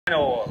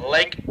Final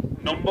leg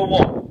number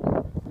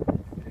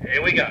 1.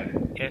 Here we go.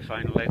 Yeah,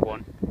 final leg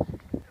 1.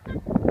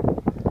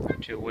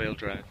 2-wheel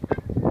drive.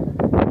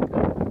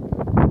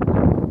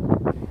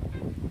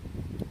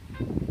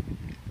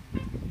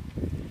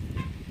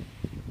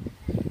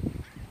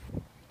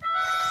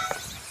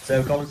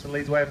 So Collinson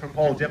leads away from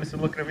pole. Jemison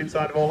looking up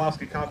inside of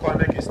Orlowski, can't quite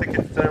make it stick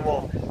into turn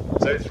 1.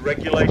 So it's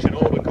regulation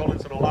order.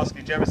 Collinson,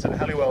 Orlowski, Jemison,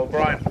 Helliwell,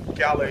 Bryan,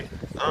 Galley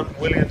and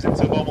Williams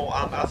into Bommel,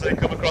 and as they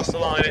come across the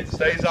line it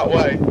stays that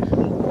way.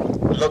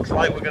 Looks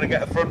like we're going to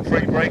get a front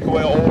three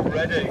breakaway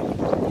already.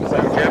 So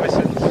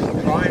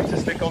Jemison's trying to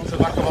stick onto the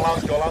back of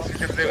Orlowski. Orlowski's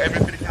going to do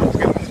everything he can to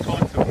get past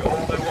Collinson. We all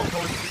know what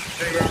Collinson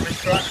can do around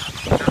this track.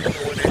 Now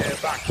forward here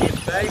back in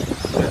bay.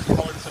 So it's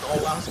Collinson,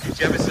 Orlowski,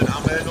 Jemison,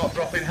 and they're not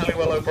dropping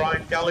Helliwell,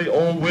 O'Brien, Galley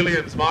or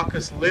Williams.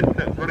 Marcus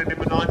Linden running in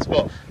the 9th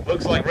spot.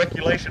 Looks like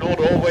regulation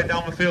order all the way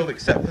down the field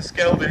except for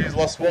Skelby, who's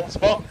lost 1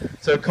 spot.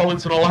 So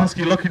Collinson,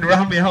 Orlowski looking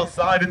around the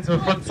outside into the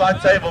front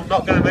side table,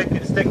 not going to make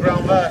it stick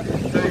round there.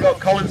 So you've got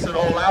Collinson,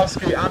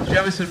 Orlowski and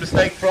Jemison,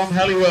 mistake from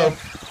Helliwell.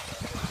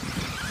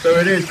 So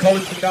it is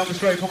Collinson down the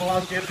straight from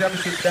Orlowski and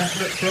Jemison,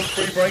 definite front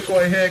three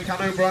breakaway here.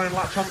 Can O'Brien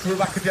latch onto the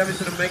back of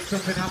Jemison and make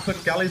something happen?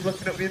 Galley's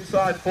looking up the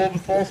inside for the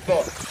 4th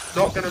spot,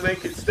 not going to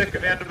make it stick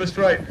at the end of the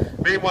straight.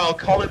 Meanwhile,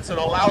 Collinson,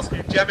 Orlowski,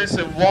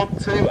 Jemison, 1,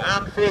 2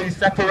 and 3,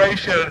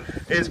 separation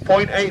is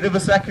 0.8 of a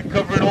second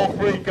covering all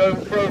 3,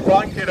 going pro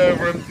ranking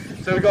over him.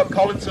 So we've got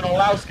Collinson,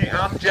 Orlowski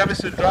and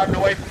Jemison driving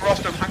away from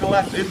Rostrom, hang a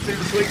left into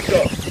the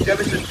slingshot.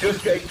 Jemison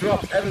just getting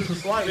dropped ever so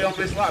slightly on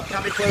this lap.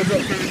 Can he close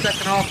up through the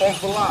second half of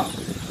the lap?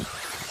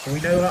 We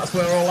know that's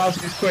where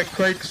Orlowski's quick.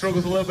 Craig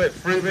struggles a little bit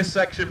through this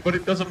section, but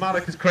it doesn't matter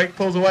because Craig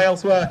pulls away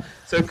elsewhere.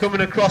 So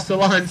coming across the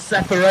line,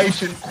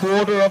 separation,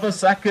 1/4 of a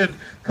second.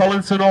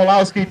 Collinson,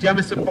 Orlowski,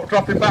 Jemison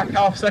dropping back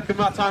half second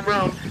that time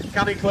round.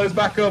 Can he close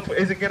back up?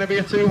 Is it going to be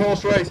a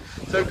 2-horse race?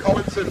 So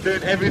Collinson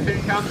doing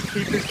everything he can to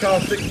keep his car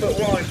 6 foot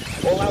wide.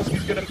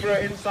 Orlowski's going to throw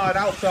it inside,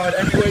 outside,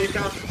 anywhere you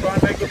can to try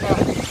and make the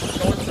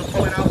pass. Collinson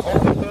pulling out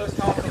on the first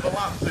half of the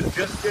lap, so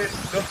just in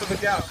enough of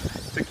a gap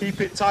to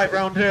keep it tight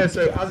round here.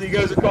 So as he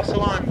goes across the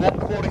line,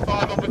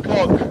 1:45 on the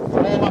clock,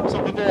 4 laps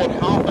on the board,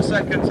 half a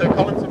second. So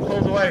Collinson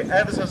pulls away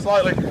ever so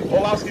slightly.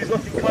 Orlowski's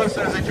looking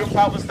closer as they jump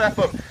out the step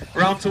up,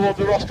 round towards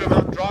the rostrum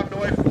and driving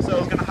away from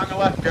themselves. Going to hang a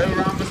left, go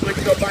around the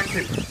slingshot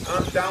banking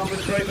and down the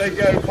straight they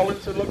go.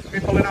 Collinson looks to be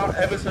pulling out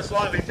ever so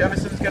slightly.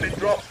 Jemison's getting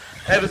dropped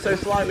ever so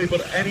slightly,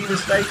 but any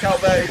mistake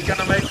out there is going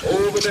to make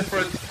all the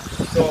difference.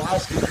 So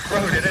Orlowski's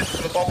throwing it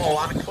into the bomb hole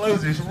and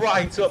closes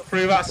right up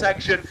through that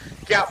section.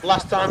 Gap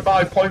last time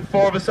by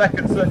 0.4 of a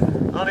second, so,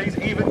 and he's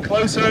even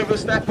closer over the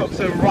step up,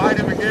 so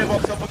riding the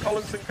gearbox off the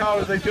Collinson car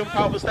as they jump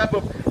out the step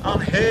up,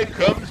 and here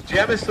comes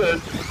Jemison.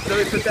 So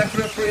it's a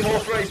definite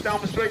 3-horse race. Down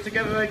the straight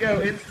together they go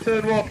into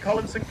turn 1.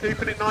 Collinson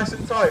keeping it nice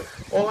and tight,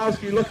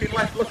 Orlowski looking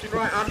left, looking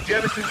right, and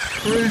Jemison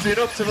cruising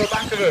up to the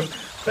back of him.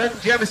 Then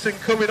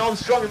Jemison coming on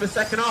strong in the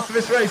second half of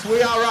this race.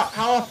 We are at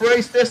half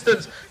race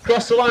distance.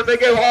 Cross the line they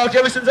go. Oh,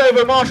 Jemison's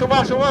over.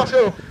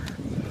 Marshall.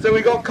 So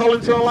we got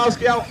Collinson,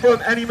 Orlowski out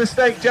front. Any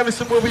mistake,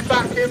 Jemison will be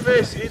back in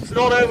this. It's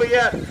not over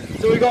yet.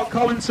 So we got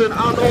Collinson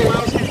and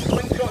Orlowski.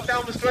 Slingshot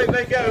down the straight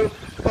they go.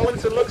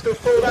 Collinson looks to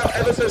have pulled out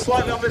ever so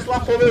slightly on this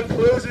lap, although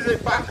closes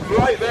it back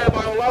right there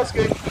by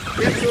Orlowski.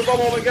 Into the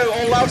bomb they go.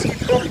 Orlowski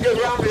dropping it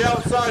around the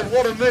outside.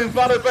 What a move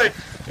that'd be.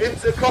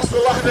 Across the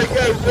line they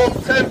go.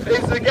 1/10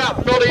 is the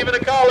gap. Not even a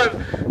car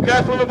length.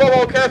 Careful of the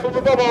bubble. Careful of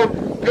the bubble.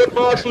 Good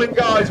marshalling,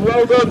 guys.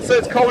 Well done,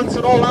 says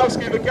Collinson,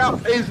 Orlowski. The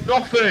gap is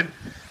nothing.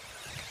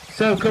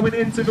 So coming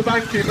into the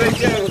banking, they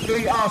go.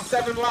 We are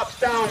 7 laps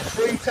down,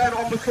 3:10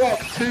 on the clock,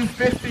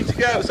 2:50 to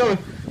go. Sorry,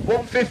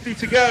 1:50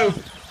 to go.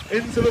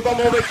 Into the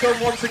bubble they come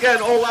once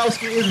again.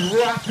 Orlowski is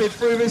rapid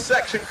through this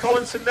section.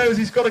 Collinson knows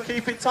he's got to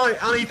keep it tight,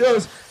 and he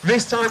does.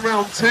 This time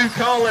round, 2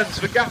 car lengths.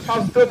 The gap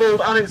has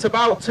doubled, and it's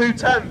about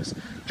 2/10.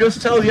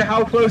 Just tells you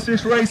how close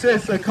this race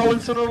is. So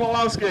Collinson and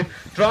Orlowski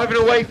driving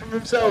away from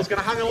themselves,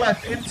 going to hang a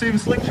left into the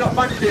slingshot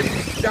banking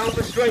down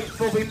the straight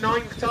for the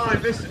 9th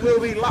time. This will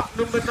be lap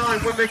number 9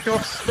 when they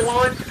cross the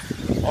line.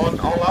 On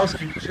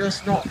Orlowski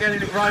just not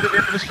getting it right at the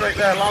end of the straight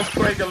there. Allows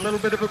Craig a little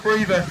bit of a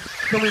breather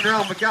coming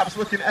round. The gap's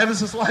looking ever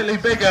so slightly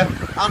bigger,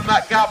 and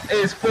that gap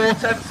is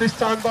 4/10 this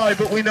time by,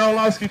 but we know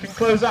Orlowski can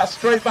close that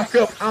straight back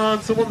up,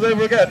 and someone's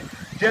over again.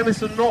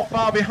 Jemison not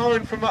far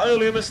behind from that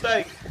earlier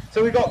mistake.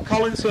 So we've got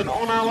Collinson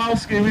on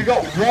Orlowski. We've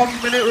got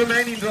 1 minute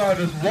remaining,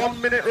 drivers.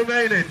 1 minute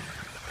remaining.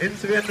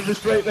 Into the end of the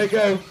straight they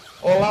go.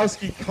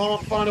 Orlowski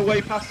can't find a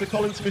way past the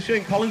Collinson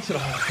machine. Collinson,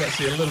 gets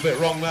it a little bit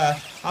wrong there.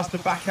 Has to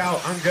back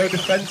out and go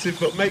defensive,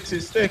 but makes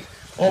it stick.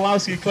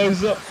 Orlowski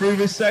closes up through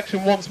this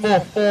section once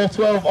more.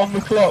 4:12 on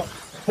the clock.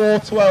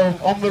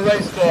 4:12 on the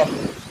race clock.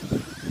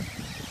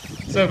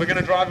 So we're going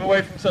to drive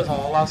away from themselves.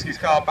 Orlowski's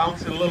car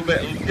bouncing a little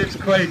bit and gives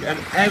Craig an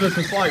ever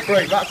so slight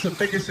break. That's the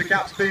biggest the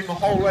gap's been the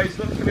whole race.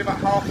 Looks to be about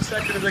half a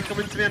second as they come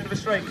into the end of the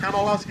straight. Can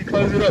Orlowski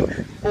close it up?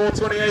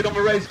 4:28 on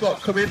the race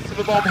clock. Come into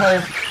the bomb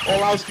hole.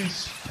 Orlowski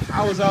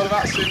powers out of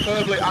that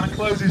superbly and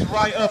closes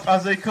right up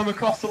as they come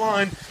across the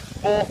line.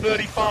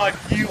 4:35.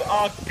 You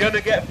are going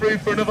to get through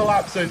for another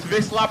lap. So it's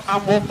this lap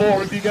and one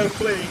more if you go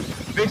clean.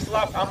 this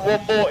lap and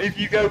one more if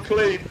you go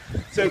clean.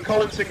 So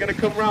Collinson going to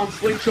come round,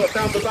 slingshot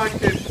down the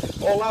banking.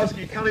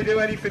 Orlowski, can he do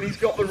anything? He's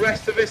got the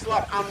rest of this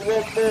lap and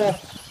one more.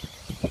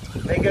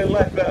 They go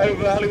left, but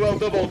over Halliwell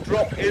double,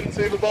 drop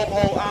into the bomb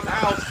hole and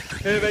out.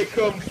 Here they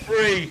come,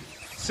 3,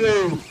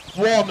 2,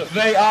 1.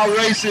 They are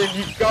racing.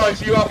 You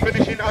guys, you are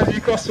finishing as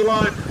you cross the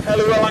line.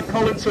 Halliwell and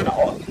Collinson.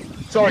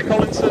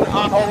 Collinson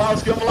and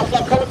Orlowski on the last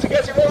lap. Collinson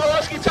gets him,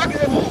 Orlowski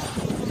tackles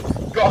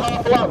him. Got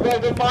half a lap, well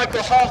done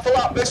Michael, half a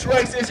lap. This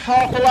race is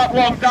half a lap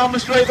long, down the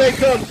straight they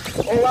come.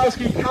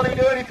 Orlowski, can he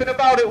do anything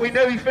about it? We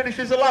know he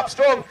finishes a lap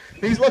strong.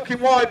 He's looking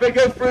wide, they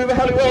go through the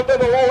Halliwell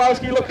double.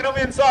 Orlowski looking on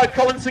the inside,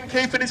 Collinson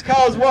keeping his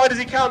car as wide as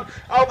he can.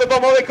 Out the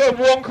bomb, they come,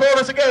 1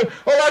 corner to go.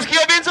 Orlowski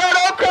on the inside,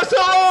 across the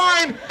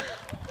line!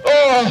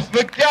 Oh,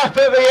 the gap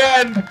at the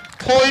end,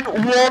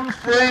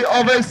 0.13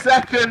 of a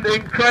second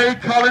in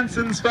Craig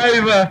Collinson's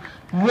favour.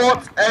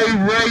 What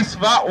a race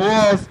that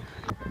was.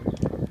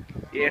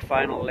 Year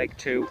final, leg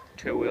 2,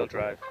 2-wheel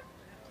drive.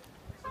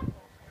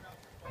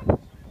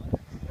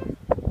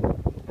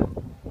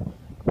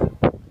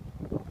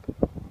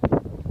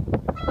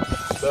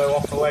 So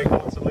off the way,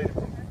 Collinson leading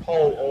from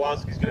pole.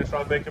 Orlowski's going to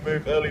try and make a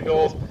move early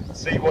doors,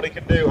 see what he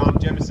can do, and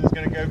Jemison's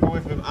going to go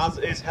with him, as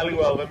is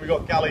Halliwell. Then we've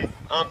got Galley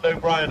and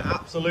O'Brien,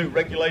 absolute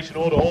regulation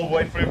order all the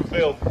way through the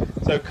field.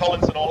 So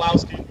Collinson,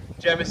 Orlowski,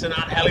 Jemison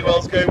and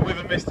Halliwell's going with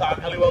him this time.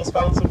 Halliwell's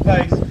found some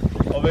pace,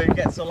 although he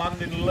gets the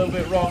landing a little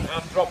bit wrong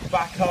and drops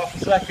back half a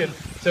second.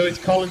 So it's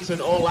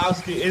Collinson,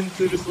 Orlowski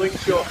into the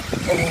slingshot.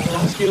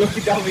 Orlowski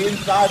looking down the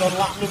inside on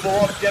lap number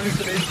 1.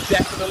 Jemison is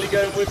definitely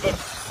going with them,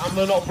 and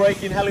they're not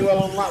breaking Halliwell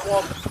on lap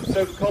 1.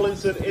 So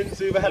Collinson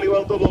into the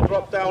Halliwell double,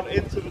 drop down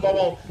into the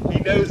bobble. He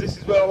knows this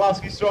is where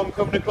Orlowski's strong,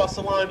 coming across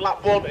the line.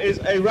 Lap 1 is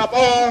a wrap.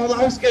 Oh,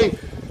 Orlowski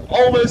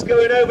almost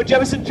going over.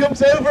 Jemison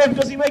jumps over him.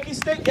 Does he make his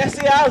stick? Yes,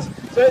 he has.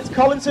 So it's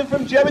Collinson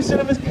from Jemison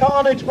and his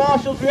carnage.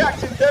 Marshall's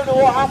reacting, don't know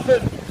what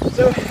happened.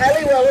 So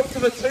Halliwell up to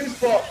the 2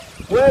 spot.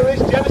 Where is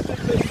Jemison?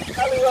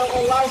 Halliwell,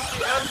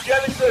 Orlowski and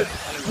Jemison.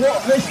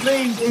 What this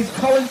means is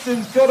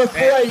Collinson's got a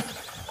break,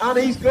 and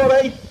he's got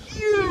a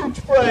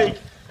huge break.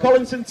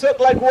 Collinson took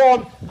leg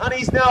 1, and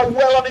he's now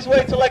well on his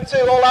way to leg 2.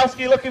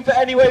 Orlowski looking for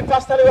any way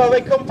past Halliwell.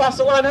 They come past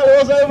the line.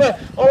 Halliwell's over.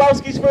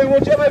 Orlowski's through.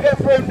 Will Jemmo get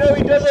through? No,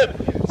 he doesn't.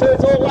 So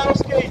it's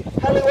Orlowski,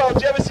 Halliwell,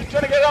 Jemison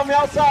trying to get on the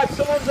outside.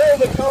 Someone's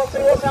over. Can't see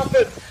what's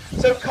happened.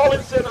 So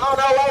Collinson and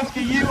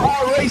Orlowski, you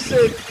are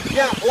racing.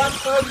 Yeah,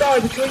 last time by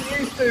between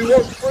you two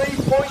was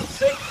 3.6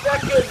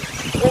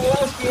 seconds.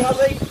 Orlowski has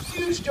a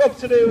huge job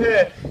to do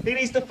here. He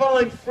needs to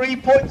find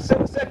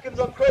 3.6 seconds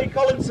on Craig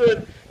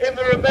Collinson in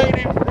the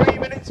remaining 3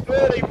 minutes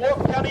 30.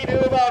 What can he do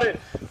about it?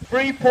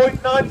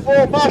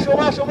 3.94. Marshall.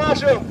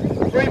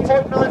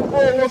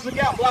 3.94 was the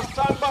gap last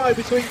time by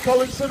between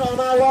Collinson and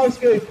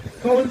Orlowski.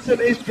 Collinson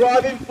is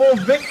driving for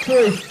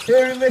victory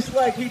here in this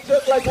leg. He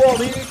took leg 1,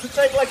 he needs to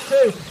take leg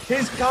 2.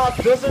 His car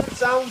doesn't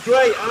sound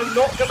great, I'm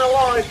not going to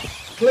lie.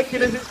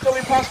 Clicking as it's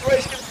coming past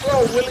race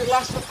control. Will it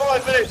last for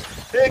 5 minutes?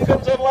 Here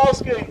comes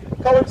Orlowski.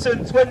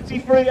 Collinson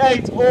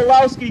 23.8,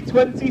 Orlowski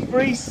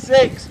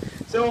 23.6.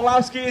 So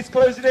Orlowski is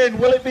closing in.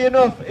 Will it be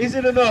enough? Is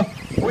it enough?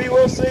 We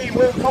will see.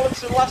 Will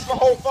Collinson last the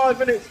whole 5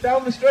 minutes?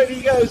 Down the straight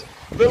he goes.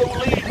 The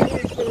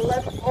lead is the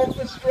length of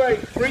the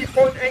straight.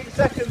 3.8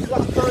 seconds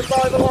last time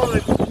by the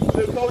line.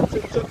 So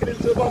Collinson took it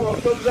into the bottle,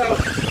 comes out.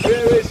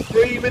 There is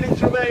 3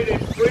 minutes remaining.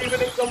 3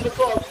 minutes on the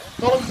clock.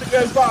 Collinson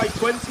goes by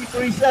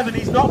 23.7.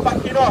 He's not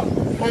backing off.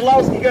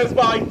 Orlowski goes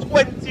by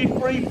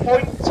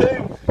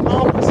 23.2.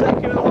 Half a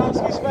second in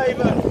Orlowski's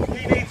favour.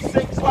 He needs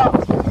 6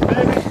 laps.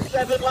 There is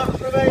 7 laps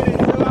remaining.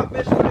 So at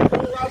this rate,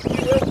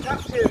 Orlowski will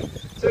catch him.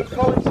 So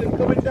Collinson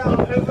coming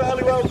down over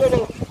Halliwell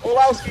double.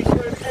 Orlowski's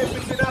throwing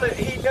everything at it.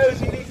 He knows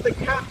he needs to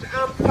catch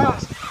and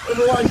pass.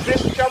 Otherwise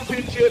this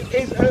championship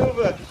is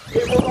over.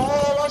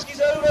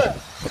 Orlowski's over.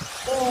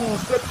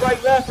 Oh, good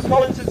break there for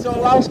Collinson. So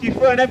Orlowski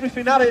throwing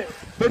everything at it,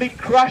 but he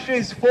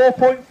crashes.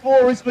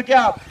 4.4 is the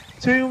gap.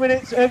 2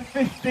 minutes and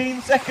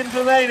 15 seconds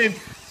remaining.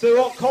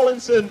 So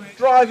Collinson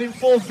driving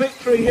for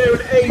victory here in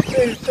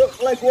A2.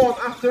 Took leg 1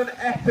 after an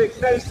epic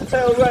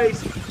nose-to-tail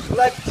race.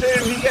 Leg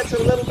 2, he gets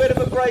a little bit of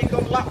a break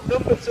on lap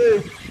number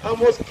 2 and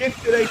was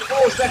gifted a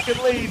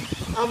 4-second lead.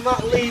 And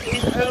that lead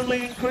is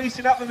only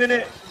increasing at the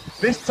minute.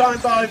 This time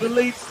by the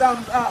lead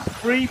stands at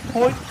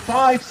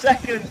 3.5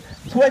 seconds.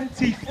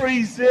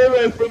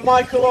 23.0 from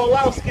Michael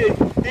Orlowski.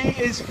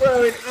 He is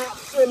throwing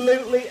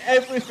absolutely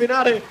everything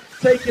at it,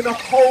 taking a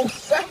whole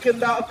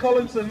second out of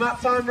Collinson that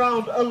time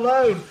round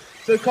alone.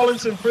 So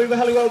Collinson through the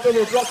Halliwell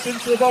double, drops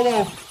into the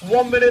bobble.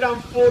 1 minute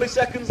and 40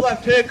 seconds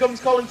left. Here comes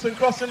Collinson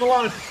crossing the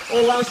line.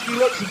 Orlowski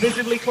looks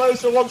visibly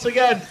closer once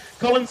again.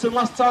 Collinson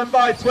last time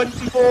by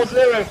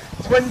 24.0.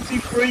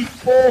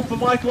 23.4 for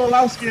Michael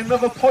Orlowski,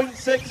 another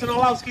 0.6 in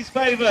Orlowski's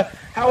favour.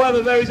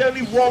 However, there is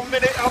only 1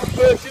 minute and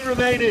 30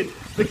 remaining.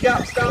 The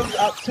gap stands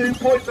at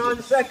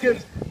 2.9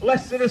 seconds,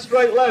 less than a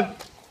straight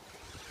length.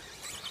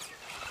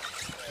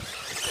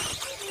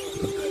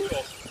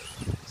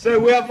 So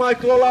we have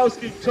Michael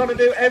Olowski trying to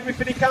do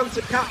everything he can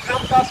to cap and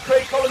pass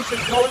Craig Collinson.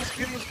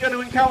 Collinson's going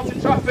to encounter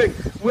traffic.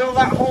 Will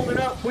that hold it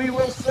up? We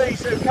will see.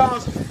 So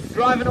cars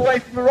driving away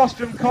from the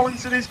rostrum.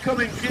 Collinson is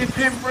coming. Give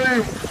him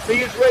room.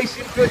 He is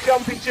racing for a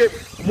championship.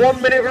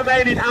 1 minute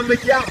remaining and the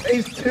gap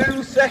is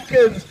 2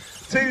 seconds.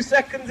 2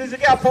 seconds is a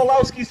gap.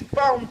 Olowski's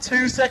found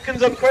 2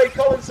 seconds on Craig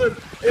Collinson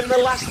in the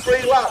last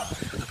 3 laps.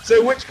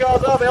 So which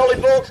cars are they? Ollie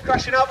Bork's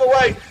crashing out of the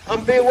way.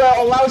 And be aware,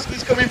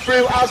 Olowski's coming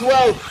through as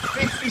well.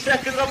 50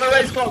 seconds on the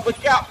race clock. The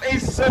gap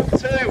is sub 2.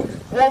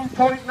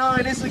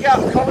 1.9 is the gap.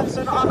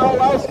 Collinson and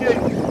Olowski.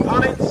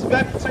 And it's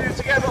them two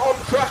together on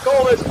track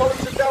almost.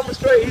 Collinson down the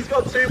straight. He's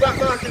got 2 back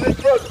markers in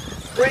front.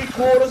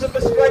 3/4 of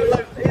the straight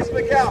length is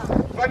the gap.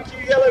 Thank you,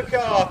 yellow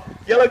car.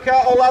 Yellow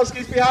car,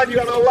 Olowski's behind you,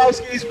 and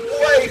Olowski is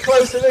way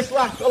close to this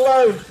lap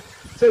alone.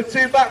 So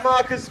 2 back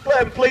markers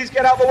split, and please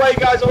get out of the way,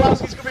 guys.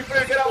 Olowski's coming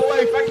through, get out of the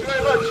way, thank you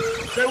very much.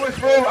 So we're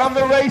through, and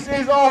the race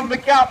is on. The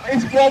gap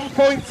is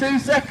 1.2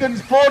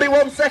 seconds,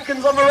 41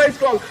 seconds on the race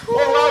clock.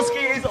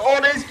 Olowski is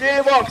on his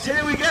gearbox.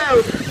 Here we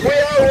go. We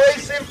are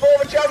racing for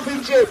the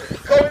championship.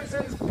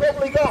 Collinson's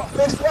probably got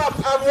this lap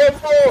and 1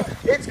 more.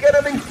 It's going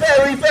to be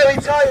very, very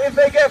tight if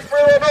they get through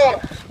or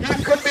not. You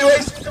could be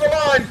racing to the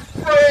line.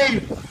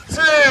 3,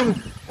 2,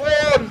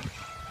 1.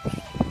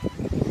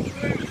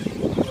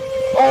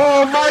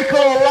 Oh, Michael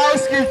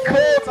Olowski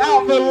caught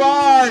out the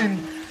line.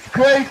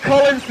 Craig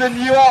Collinson,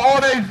 you are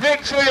on a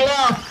victory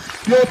lap.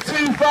 Your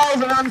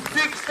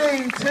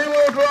 2016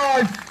 two-wheel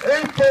drive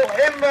oOple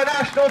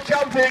Invernational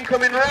champion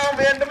coming round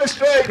the end of the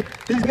straight.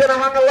 He's going to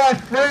hang a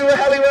left through the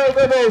Heliwell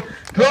double,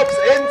 drops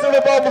into the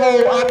bomb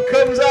hole and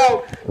comes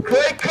out.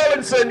 Craig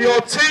Collinson,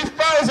 your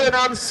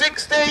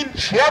 2016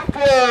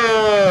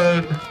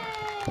 champion.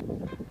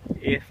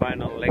 Eighth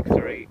final, leg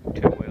 3,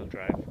 two-wheel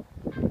drive.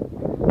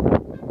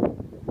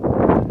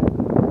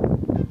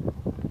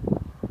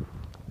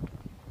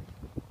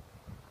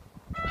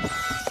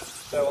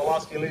 So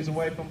Olowski leads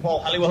away from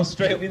Paul. Heliwell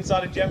straight up the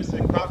inside of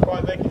Jemison. Can't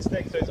quite make it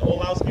stick, so it's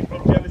Olowski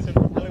from Jemison,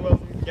 from Heliwell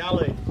from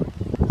Galley.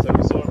 So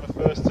we saw in the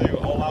first 2,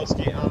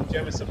 Olowski and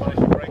Jemison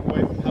managed to break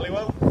away from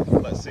Heliwell.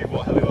 Let's see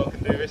what Heliwell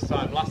can do this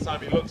time. Last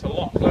time he looked a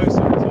lot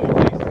closer until he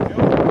takes the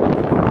job.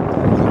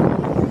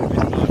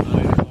 This time it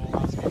is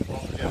Olowski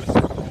from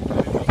Jemison, from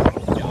Heliwell from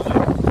Galley.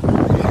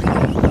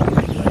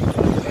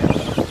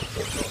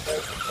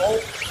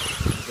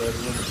 So he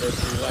won the first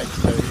 2 legs,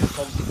 so he's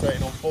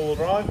concentrating on full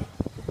drive.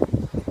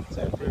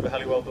 Through the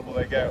Heliwell double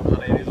they go,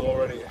 and it is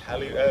already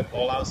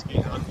Olowski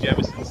and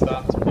Jemison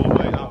start to pull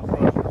away out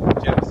front.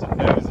 Jemison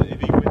knows that if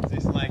he wins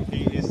this leg,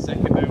 he is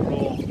 2nd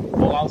overall.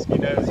 Olowski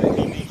knows that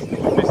he needs to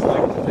win this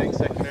leg to take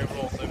 2nd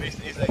overall, so this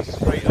is a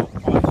straight up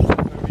fight for the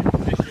podium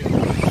position.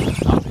 As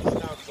it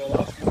stands,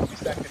 Olowski will be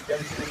 2nd,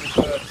 Jemison will be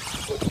 3rd,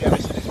 but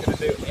Jemison is going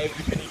to do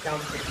everything he can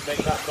to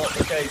make that not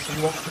the case. He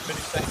wants to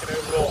finish 2nd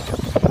overall.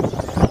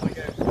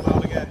 Come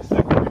out again, so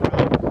coming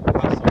round,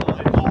 pass the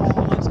line.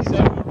 Oh, Olowski's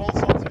over, all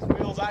sorts of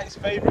wheels at his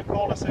favourite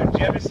corner, so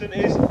Jemison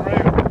is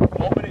through.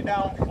 1 minute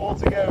down, 4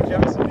 to go.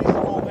 Jemison needs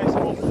to hold this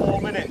for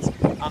 4 minutes,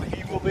 and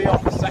he will be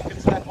off the 2nd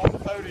step on the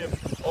podium.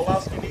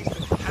 Olowski needs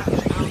to catch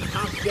and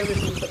pass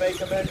Jemison to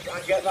make amends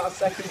and get that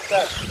 2nd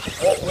step.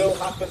 What will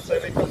happen? So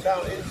they come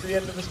down into the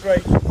end of the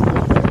straight.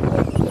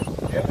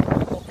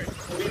 Jemison popping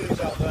wheelies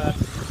out there.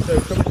 So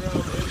coming around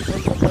in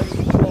front of race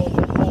control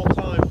one more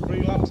time.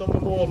 3 laps on the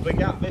board. The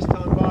gap this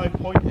time by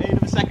 0.8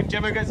 of a second.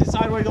 Jemmo gets it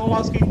sideways.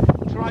 Olowski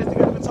tries to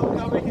go to the top,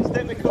 can't make his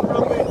step. They come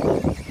around the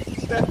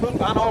step up,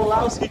 and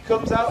Olowski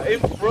comes out in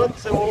front.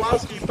 So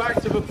Olowski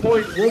back to the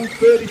point.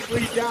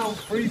 1:33 down,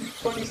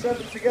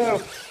 3:27 to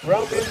go.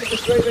 Round the end of the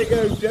straight they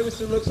go.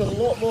 Jemison looks a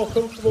lot more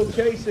comfortable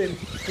chasing.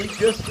 He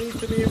just needs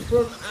to be in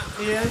front at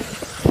the end.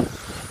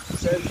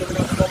 So coming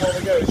up the bomb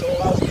they go. It's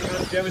Olowski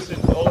and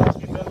Jemison.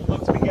 Olowski doesn't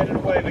look to be getting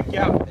away. The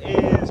gap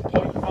is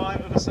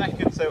 0.5 of a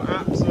second, so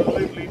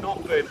absolutely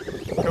nothing.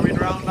 Coming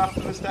round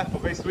after the step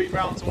up, they sweep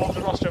round towards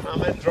the rostrum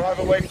and then drive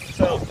away from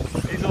himself.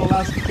 Is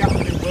Olowski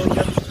captain? Will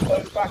Jemison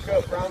close back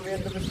up? Round the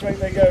end of the straight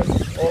they go.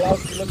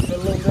 Olowski looking a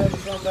little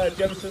nervous on there.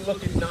 Jemison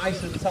looking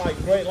nice and tight.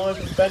 Great line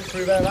from Ben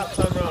through there that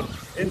time round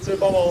into the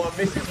bomb hole, and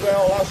this is where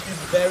Olowski's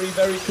very,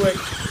 very quick.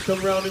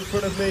 Come round in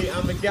front of me,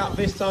 and the gap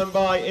this time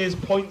by is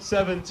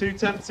 0.7,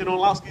 2/10 in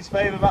Olowski's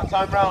favour that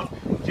time round.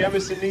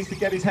 Jemison needs to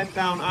get his head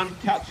down and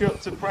catch up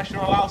to pressure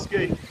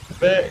Olowski.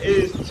 There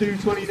is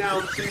 2:20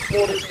 down,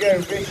 2:40 to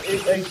go. This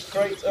is a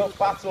straight up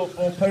battle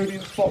for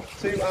podium spots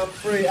 2 and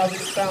 3 as it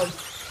stands.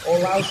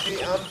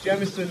 Olowski and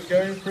Jemison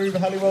going through the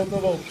Heliwell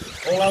double.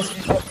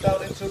 Olowski drops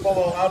down into the bomb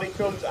hole. Out he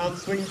comes and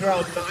swings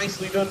round.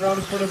 Nicely done round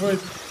in front of us.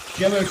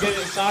 Gemmo getting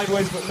it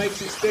sideways but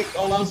makes it stick.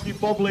 Olowski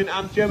bobbling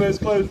and Gemmo's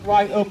close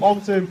right up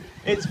onto him.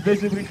 It's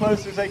visibly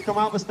close as they come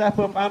out the step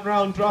up and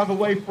round, drive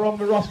away from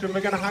the rostrum.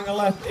 They're going to hang a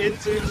left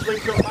into the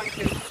slingshot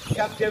banking.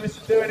 Can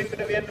Jemison do anything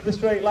at the end of the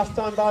straight? Last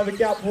time by the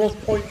gap was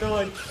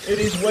 0.9. It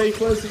is way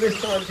closer this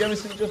time.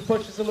 Jemison just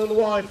pushes a little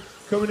wide.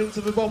 Coming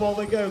into the bomb hole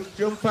they go.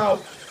 Jump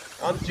out.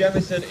 And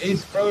Jemison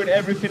is throwing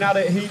everything at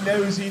it. He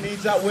knows he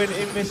needs that win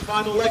in this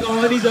final leg. Oh,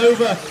 and he's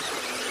over.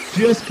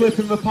 just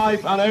clipping the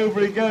pipe, and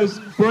over he goes.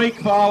 Break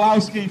for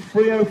Orlowski,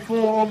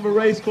 3:04 on the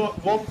race clock,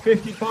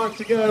 1:55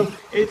 to go.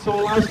 It's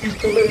Orlowski's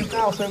to lose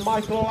now, so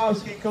Michael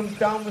Orlowski comes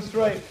down the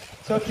straight,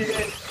 tucking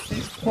in.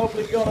 He's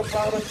probably got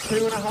about a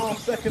 2.5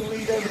 second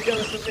lead over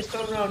Jemison this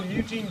time around.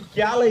 Eugene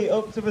Galley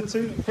up to the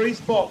 2-3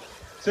 spot.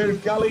 So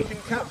Galley can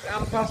catch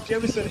and pass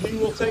Jemison, who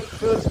will take the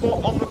third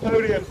spot on the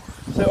podium.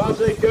 So as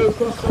they go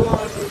across the line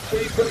with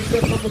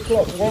 3:27 on the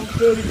clock,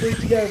 1:33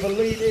 to go, the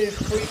lead is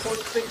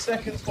 3.6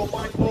 seconds for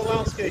Michael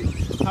Orlowski.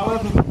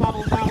 However, the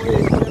battle now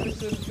is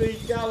Jemison v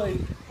Galley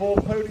for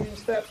podium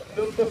step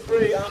number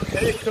 3, and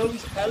here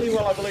comes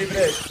Helliwell, I believe it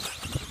is.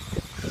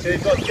 So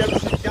you've got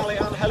Jemison, Galley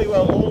and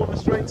Helliwell all on the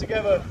straight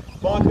together.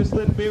 Marcus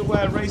Lynn, be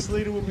aware, race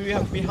leader will be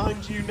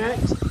behind you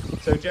next.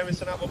 So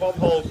Jemison out the bomb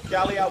hole,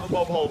 Galley out the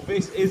bomb hole.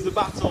 This is the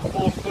battle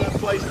for third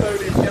place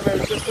podium.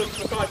 Jemo just up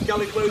to the 5,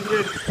 Galley closing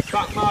in.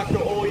 Back marker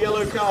or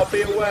yellow car,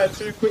 be aware,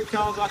 2 quick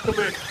cars are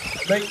coming.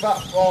 Make that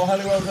while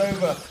Helliwell's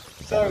over.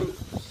 So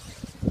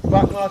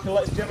back marker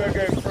lets Jemo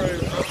go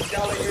through, and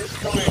Galley is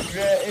coming.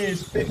 There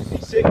is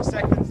 56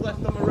 seconds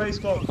left on the race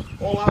clock.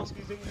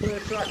 Orlowski's in clear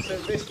track, so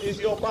this is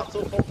your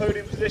battle for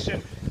podium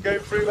position. Going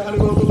through the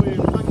Helliwell W.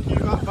 Thank you,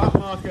 that back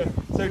marker.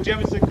 So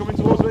Jemison coming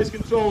towards race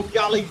control.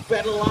 Galley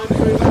better line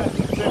through there.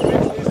 So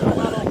this is the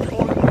battle.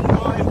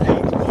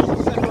 0.58 was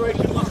the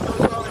separation last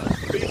time around.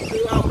 These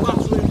two are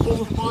battling for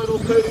the final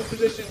podium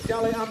position.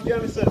 Galley and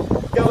Jemison.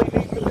 Galley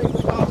needs to make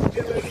the pass.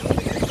 Jemo needs to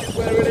finish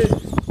where it is.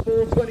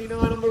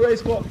 4:29 on the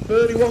race clock.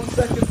 31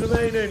 seconds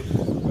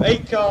remaining.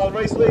 8 car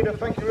race leader.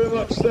 Thank you very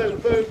much. So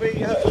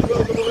Bovey,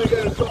 welcome away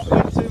goes. Drop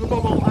into the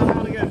bubble and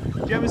out again.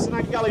 Jemison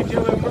and Galley.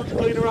 Jemo much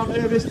cleaner around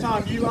here this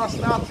time. You are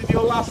starting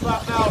your last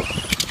lap now.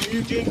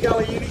 Eugene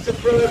Galley, you need to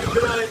throw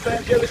everything on it.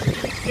 Ben Jemison,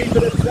 you need to keep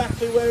it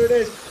exactly where it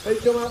is. They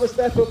come out the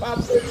step up,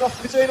 absolutely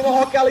off between them.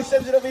 Oh, Galley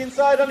sends it up the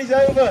inside and he's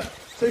over.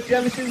 So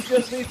Jemison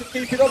just needs to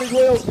keep it on his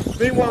wheels.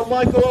 Meanwhile,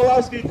 Michael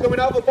Orlowski coming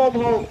out the bomb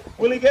hole.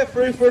 Will he get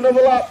through for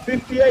another lap?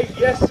 58,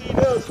 yes he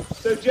does.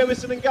 So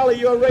Jemison and Galley,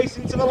 you are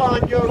racing to the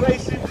line. You are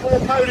racing for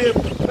podium.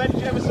 Ben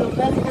Jemison,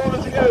 1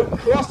 corner to go,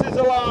 crosses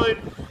the line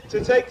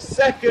to take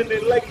second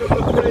in leg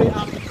number 3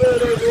 and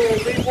third overall.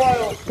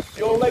 Meanwhile,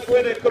 your leg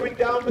winner coming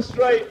down the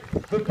straight,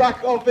 the back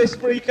of this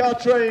 3-car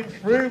train,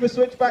 through the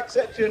switchback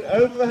section,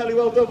 over the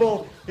Helliwell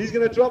double. He's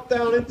going to drop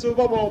down into a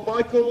bubble.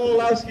 Michael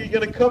Orlowski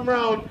going to come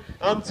round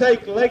and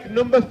take leg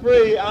number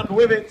 3, and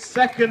with it,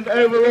 second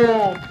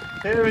overall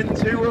here in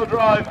 2-wheel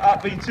drive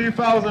at the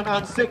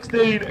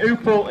 2016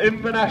 oOple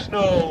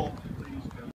Invernational.